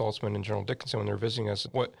General Saltzman and General Dickinson when they're visiting us,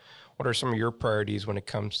 what are some of your priorities when it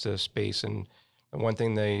comes to space? And the one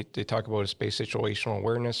thing they talk about is space situational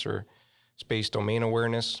awareness or space domain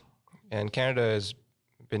awareness. And Canada has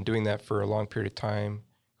been doing that for a long period of time,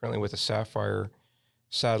 currently with a Sapphire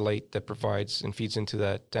satellite that provides and feeds into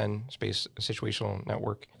that 10 space situational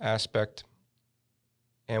network aspect.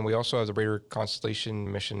 And we also have the Radar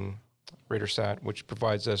Constellation mission, RadarSat, which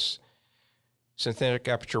provides us synthetic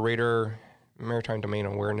aperture radar, maritime domain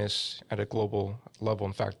awareness at a global level.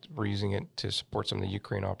 In fact, we're using it to support some of the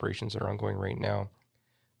Ukraine operations that are ongoing right now.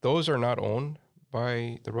 Those are not owned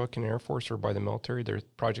by the Royal Canadian Air Force or by the military. They're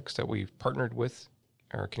projects that we've partnered with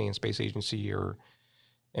our Canadian Space Agency or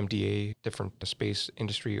MDA, different space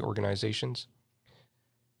industry organizations.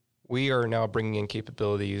 We are now bringing in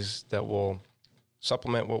capabilities that will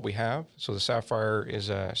supplement what we have. So the Sapphire is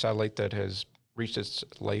a satellite that has reached its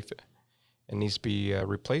life and needs to be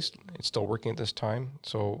replaced. It's still working at this time.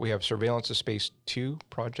 So we have Surveillance of Space 2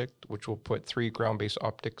 project, which will put 3 ground-based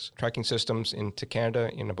optics tracking systems into Canada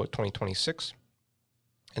in about 2026.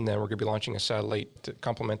 And then we're going to be launching a satellite to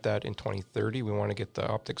complement that in 2030. We want to get the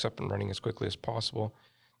optics up and running as quickly as possible.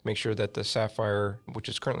 Make sure that the Sapphire, which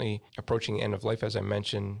is currently approaching the end of life, as I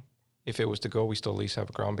mentioned, if it was to go, we still at least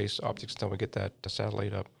have ground-based optics until we get that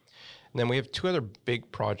satellite up. And then we have 2 other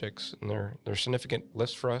big projects, and they're significant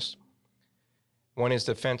lifts for us. One is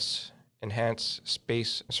Defense Enhanced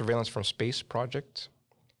Space Surveillance from Space project.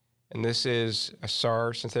 And this is a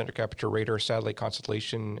SAR, synthetic aperture radar satellite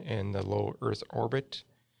constellation in the low Earth orbit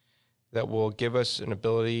that will give us an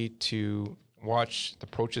ability to watch the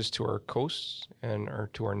approaches to our coasts and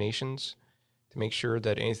to our nations to make sure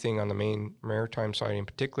that anything on the main maritime side in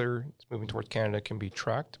particular moving towards Canada can be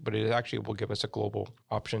tracked, but it actually will give us a global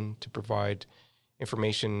option to provide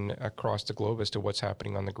information across the globe as to what's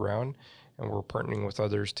happening on the ground, and we're partnering with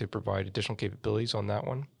others to provide additional capabilities on that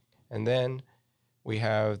one. And then we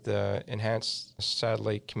have the Enhanced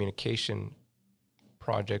Satellite Communication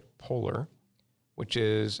Project Polar, which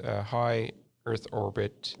is a high Earth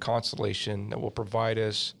orbit constellation that will provide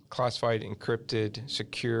us classified, encrypted,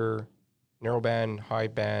 secure, narrowband, high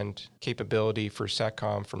band capability for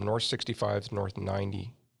SATCOM from North 65 to North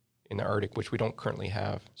 90 in the Arctic, which we don't currently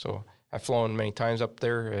have. So I've flown many times up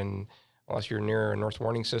there, and unless you're near a North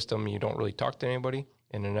Warning System, you don't really talk to anybody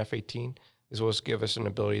in an F-18. This will give us an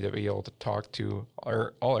ability to be able to talk to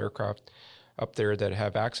all aircraft up there that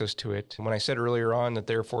have access to it. When I said earlier on that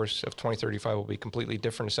the Air Force of 2035 will be completely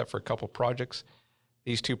different except for a couple projects,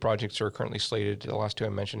 these 2 projects are currently slated, the last 2 I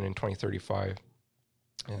mentioned, in 2035.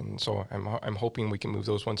 And so I'm hoping we can move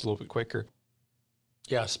those ones a little bit quicker.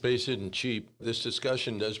 Yeah, space isn't cheap. This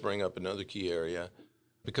discussion does bring up another key area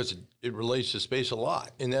because it relates to space a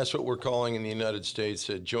lot. And that's what we're calling in the United States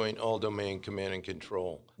a joint all-domain command and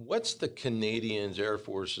control. What's the Canadian Air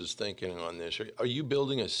Force's thinking on this? Are you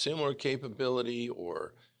building a similar capability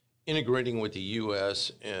or integrating with the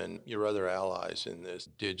U.S. and your other allies in this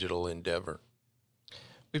digital endeavor?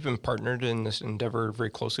 We've been partnered in this endeavor very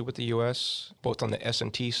closely with the U.S., both on the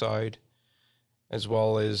S&T side, as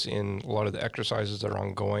well as in a lot of the exercises that are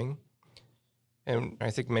ongoing. And I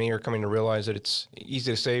think many are coming to realize that it's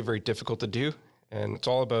easy to say, very difficult to do. And it's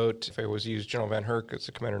all about, if I was to use General Van Herk as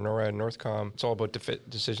the commander of NORAD and Northcom, it's all about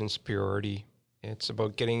decision superiority. It's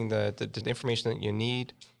about getting the information that you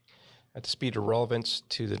need at the speed of relevance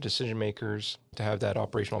to the decision makers to have that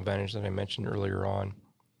operational advantage that I mentioned earlier on.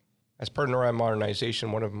 As part of NORAD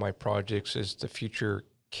modernization, one of my projects is the future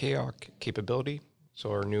CAOC capability. So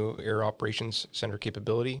our new Air Operations Center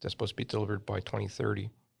capability that's supposed to be delivered by 2030.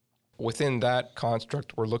 Within that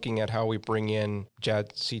construct, we're looking at how we bring in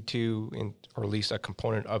JADC2, or at least a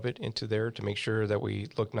component of it, into there to make sure that we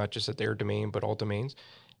look not just at their domain, but all domains.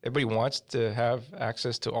 Everybody wants to have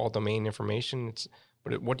access to all domain information,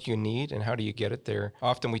 but what do you need and how do you get it there?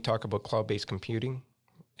 Often we talk about cloud-based computing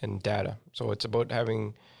and data. So it's about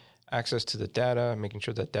having access to the data, making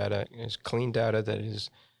sure that data is clean data that is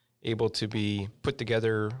able to be put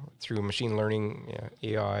together through machine learning,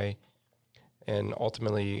 AI, and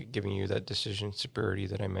ultimately giving you that decision superiority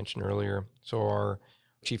that I mentioned earlier. So our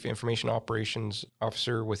Chief Information Operations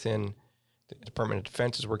Officer within the Department of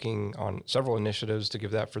Defense is working on several initiatives to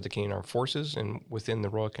give that for the Canadian Armed Forces, and within the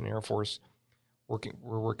Royal Canadian Air Force,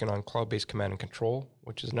 we're working on cloud-based command and control,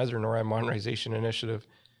 which is another NORAD modernization initiative.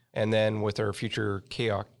 And then with our future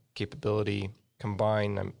CAOC capability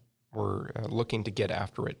combined, we're looking to get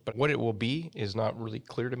after it. But what it will be is not really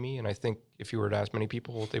clear to me. And I think if you were to ask many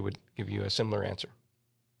people, they would give you a similar answer.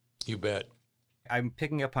 You bet. I'm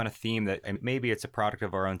picking up on a theme that maybe it's a product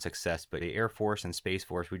of our own success, but the Air Force and Space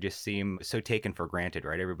Force, we just seem so taken for granted,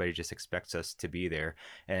 right? Everybody just expects us to be there.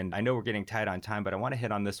 And I know we're getting tight on time, but I want to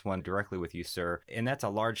hit on this one directly with you, sir. And that's a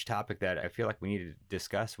large topic that I feel like we need to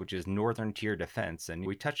discuss, which is Northern Tier Defense. And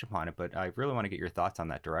we touched upon it, but I really want to get your thoughts on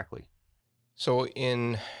that directly. So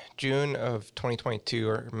in June of 2022,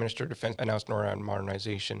 our Minister of Defense announced NORAD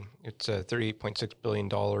modernization. It's $38.6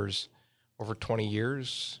 billion over 20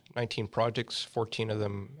 years, 19 projects, 14 of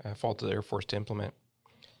them fall to the Air Force to implement.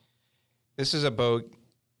 This is about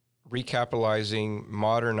recapitalizing,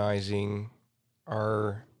 modernizing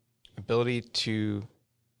our ability to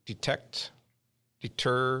detect,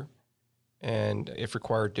 deter, and if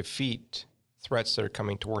required, defeat threats that are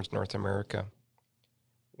coming towards North America.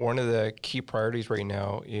 One of the key priorities right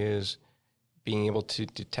now is being able to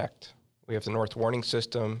detect. We have the North Warning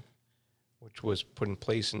System, which was put in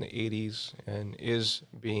place in the 80s and is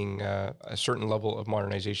being a certain level of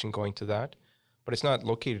modernization going to that, but it's not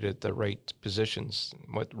located at the right positions.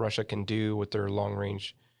 What Russia can do with their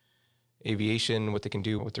long-range aviation, what they can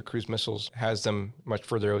do with their cruise missiles, has them much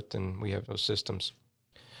further out than we have those systems.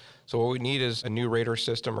 So what we need is a new radar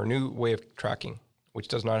system or new way of tracking, which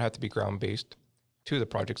does not have to be ground-based. Two of the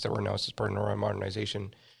projects that were announced as part of NORAD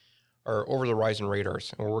modernization are over-the-horizon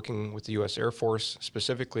radars. And we're working with the U.S. Air Force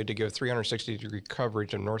specifically to give 360-degree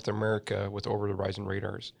coverage of North America with over-the-horizon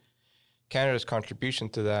radars. Canada's contribution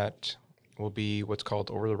to that will be what's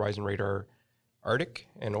called over-the-horizon radar Arctic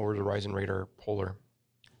and over-the-horizon radar Polar.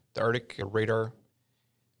 The Arctic radar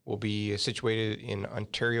will be situated in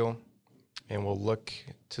Ontario and will look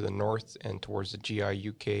to the north and towards the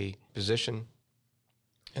GI-UK position.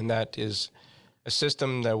 And that is a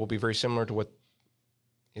system that will be very similar to what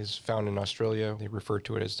is found in Australia. They refer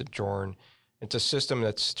to it as the JORN. It's a system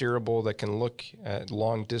that's steerable, that can look at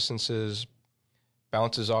long distances,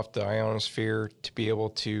 bounces off the ionosphere to be able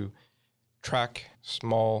to track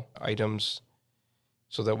small items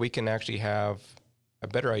so that we can actually have a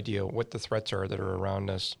better idea what the threats are that are around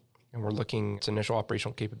us. And we're looking at initial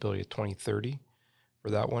operational capability of 2030 for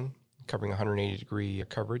that one, covering 180-degree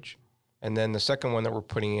coverage. And then the second one that we're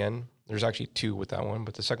putting in, there's actually two with that one,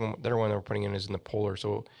 but the other one that we're putting in is in the polar.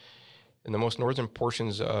 So in the most northern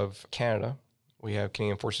portions of Canada, we have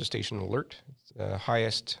Canadian Forces Station Alert, the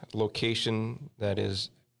highest location that is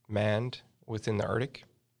manned within the Arctic,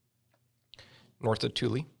 north of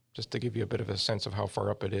Thule, just to give you a bit of a sense of how far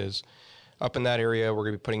up it is. Up in that area, we're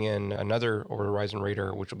going to be putting in another over-the-horizon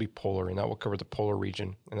radar, which will be polar, and that will cover the polar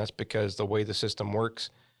region. And that's because the way the system works,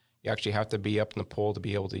 you actually have to be up in the pole to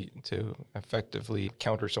be able to effectively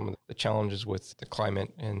counter some of the challenges with the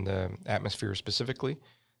climate and the atmosphere specifically.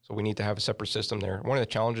 So we need to have a separate system there. One of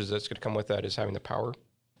the challenges that's going to come with that is having the power.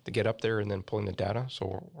 to get up there and then pulling the data.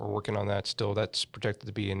 So we're working on that still. That's projected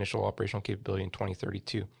to be initial operational capability in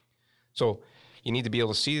 2032. So you need to be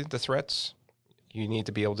able to see the threats. You need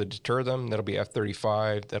to be able to deter them. That'll be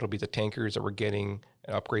F-35. That'll be the tankers that we're getting,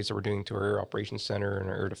 upgrades that we're doing to our Air Operations Center and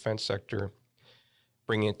our Air Defense Sector.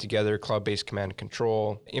 Bringing it together, cloud-based command and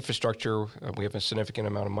control. Infrastructure, we have a significant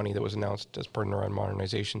amount of money that was announced as part of our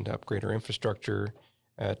modernization to upgrade our infrastructure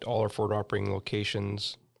at all our forward operating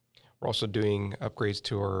locations. We're also doing upgrades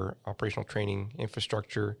to our operational training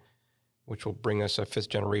infrastructure, which will bring us a 5th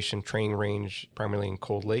generation training range, primarily in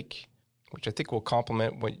Cold Lake, which I think will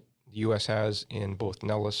complement what the U.S. has in both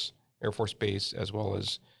Nellis Air Force Base as well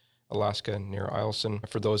as Alaska near Eielson,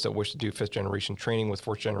 for those that wish to do 5th generation training with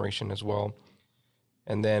 4th generation as well.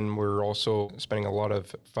 And then we're also spending a lot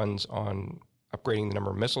of funds on upgrading the number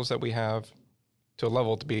of missiles that we have to a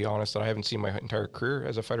level, to be honest, that I haven't seen my entire career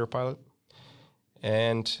as a fighter pilot.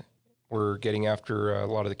 And we're getting after a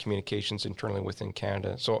lot of the communications internally within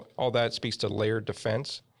Canada. So all that speaks to layered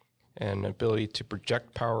defense and ability to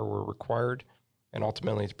project power where required, and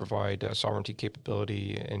ultimately to provide sovereignty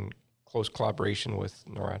capability in close collaboration with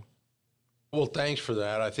NORAD. Well, thanks for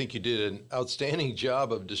that. I think you did an outstanding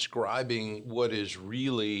job of describing what is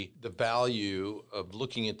really the value of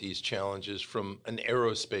looking at these challenges from an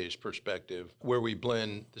aerospace perspective, where we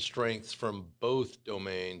blend the strengths from both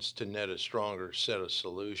domains to net a stronger set of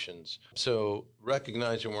solutions. So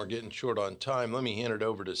recognizing we're getting short on time, let me hand it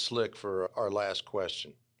over to Slick for our last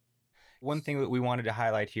question. One thing that we wanted to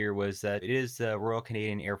highlight here was that it is the Royal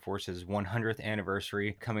Canadian Air Force's 100th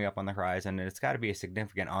anniversary coming up on the horizon, and it's got to be a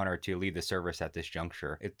significant honor to lead the service at this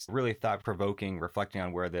juncture. It's really thought-provoking, reflecting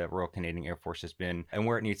on where the Royal Canadian Air Force has been and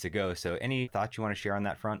where it needs to go. So any thoughts you want to share on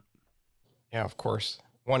that front? Yeah, of course.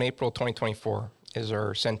 1 April 2024 is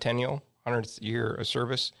our centennial, 100th year of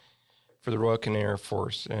service for the Royal Canadian Air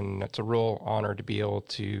Force, and it's a real honor to be able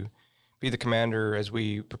to be the commander as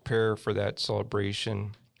we prepare for that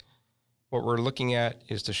celebration. What we're looking at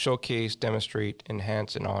is to showcase, demonstrate,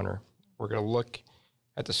 enhance, and honor. We're going to look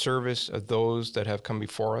at the service of those that have come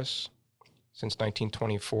before us since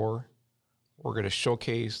 1924. We're going to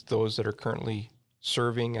showcase those that are currently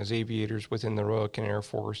serving as aviators within the Royal Canadian Air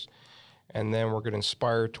Force. And then we're going to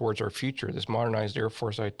inspire towards our future, this modernized Air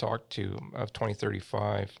Force I talked to of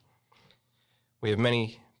 2035. We have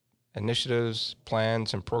many initiatives,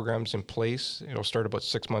 plans, and programs in place. It'll start about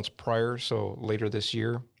 6 months prior, so later this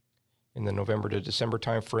year, in the November to December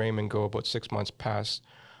timeframe, and go about 6 months past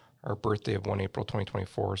our birthday of 1 April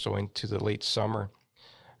 2024, so into the late summer.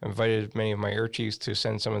 I invited many of my air chiefs to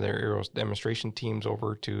send some of their aero demonstration teams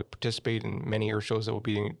over to participate in many air shows that we'll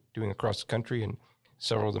be doing across the country, and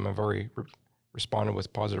several of them have already responded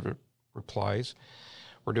with positive replies.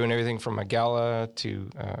 We're doing everything from a gala to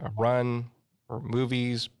a run, or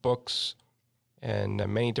movies, books, and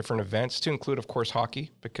many different events, to include, of course,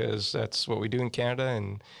 hockey, because that's what we do in Canada.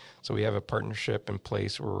 And so we have a partnership in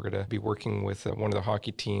place where we're going to be working with one of the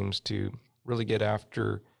hockey teams to really get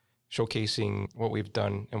after showcasing what we've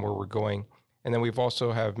done and where we're going. And then we've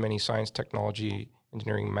also have many science, technology,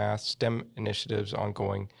 engineering, math, STEM initiatives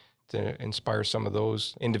ongoing to inspire some of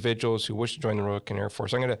those individuals who wish to join the Royal Canadian Air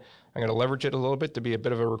Force. I'm going to leverage it a little bit to be a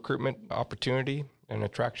bit of a recruitment opportunity and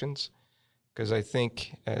attractions, because I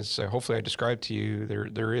think, as hopefully I described to you,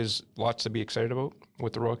 there is lots to be excited about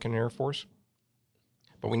with the Royal Canadian Air Force.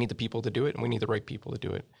 But we need the people to do it, and we need the right people to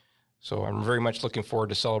do it. So I'm very much looking forward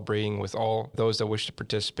to celebrating with all those that wish to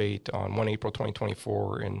participate on 1 April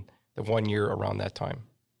 2024 and the 1 year around that time.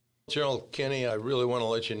 General Kenny, I really want to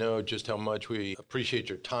let you know just how much we appreciate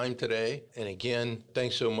your time today. And again,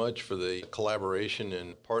 thanks so much for the collaboration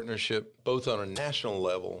and partnership, both on a national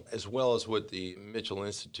level as well as with the Mitchell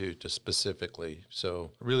Institute specifically.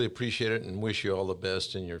 So really appreciate it and wish you all the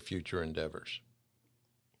best in your future endeavors.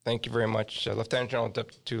 Thank you very much, Lieutenant General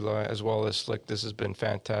Deptula, as well as Slick. This has been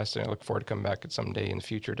fantastic. I look forward to coming back at some day in the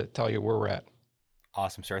future to tell you where we're at.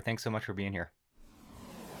 Awesome, sir. Thanks so much for being here.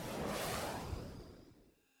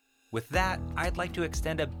 With that, I'd like to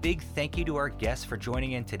extend a big thank you to our guests for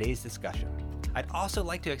joining in today's discussion. I'd also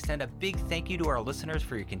like to extend a big thank you to our listeners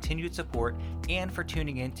for your continued support and for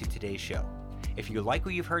tuning in to today's show. If you like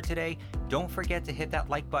what you've heard today, don't forget to hit that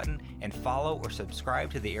like button and follow or subscribe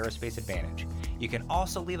to the Aerospace Advantage. You can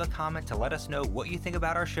also leave a comment to let us know what you think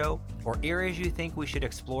about our show or areas you think we should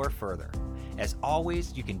explore further. As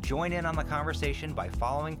always, you can join in on the conversation by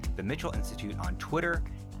following the Mitchell Institute on Twitter,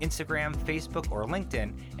 Instagram, Facebook, or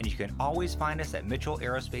LinkedIn, and you can always find us at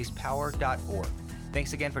mitchellaerospacepower.org.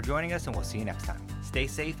 Thanks again for joining us, and we'll see you next time. Stay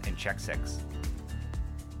safe and check 6.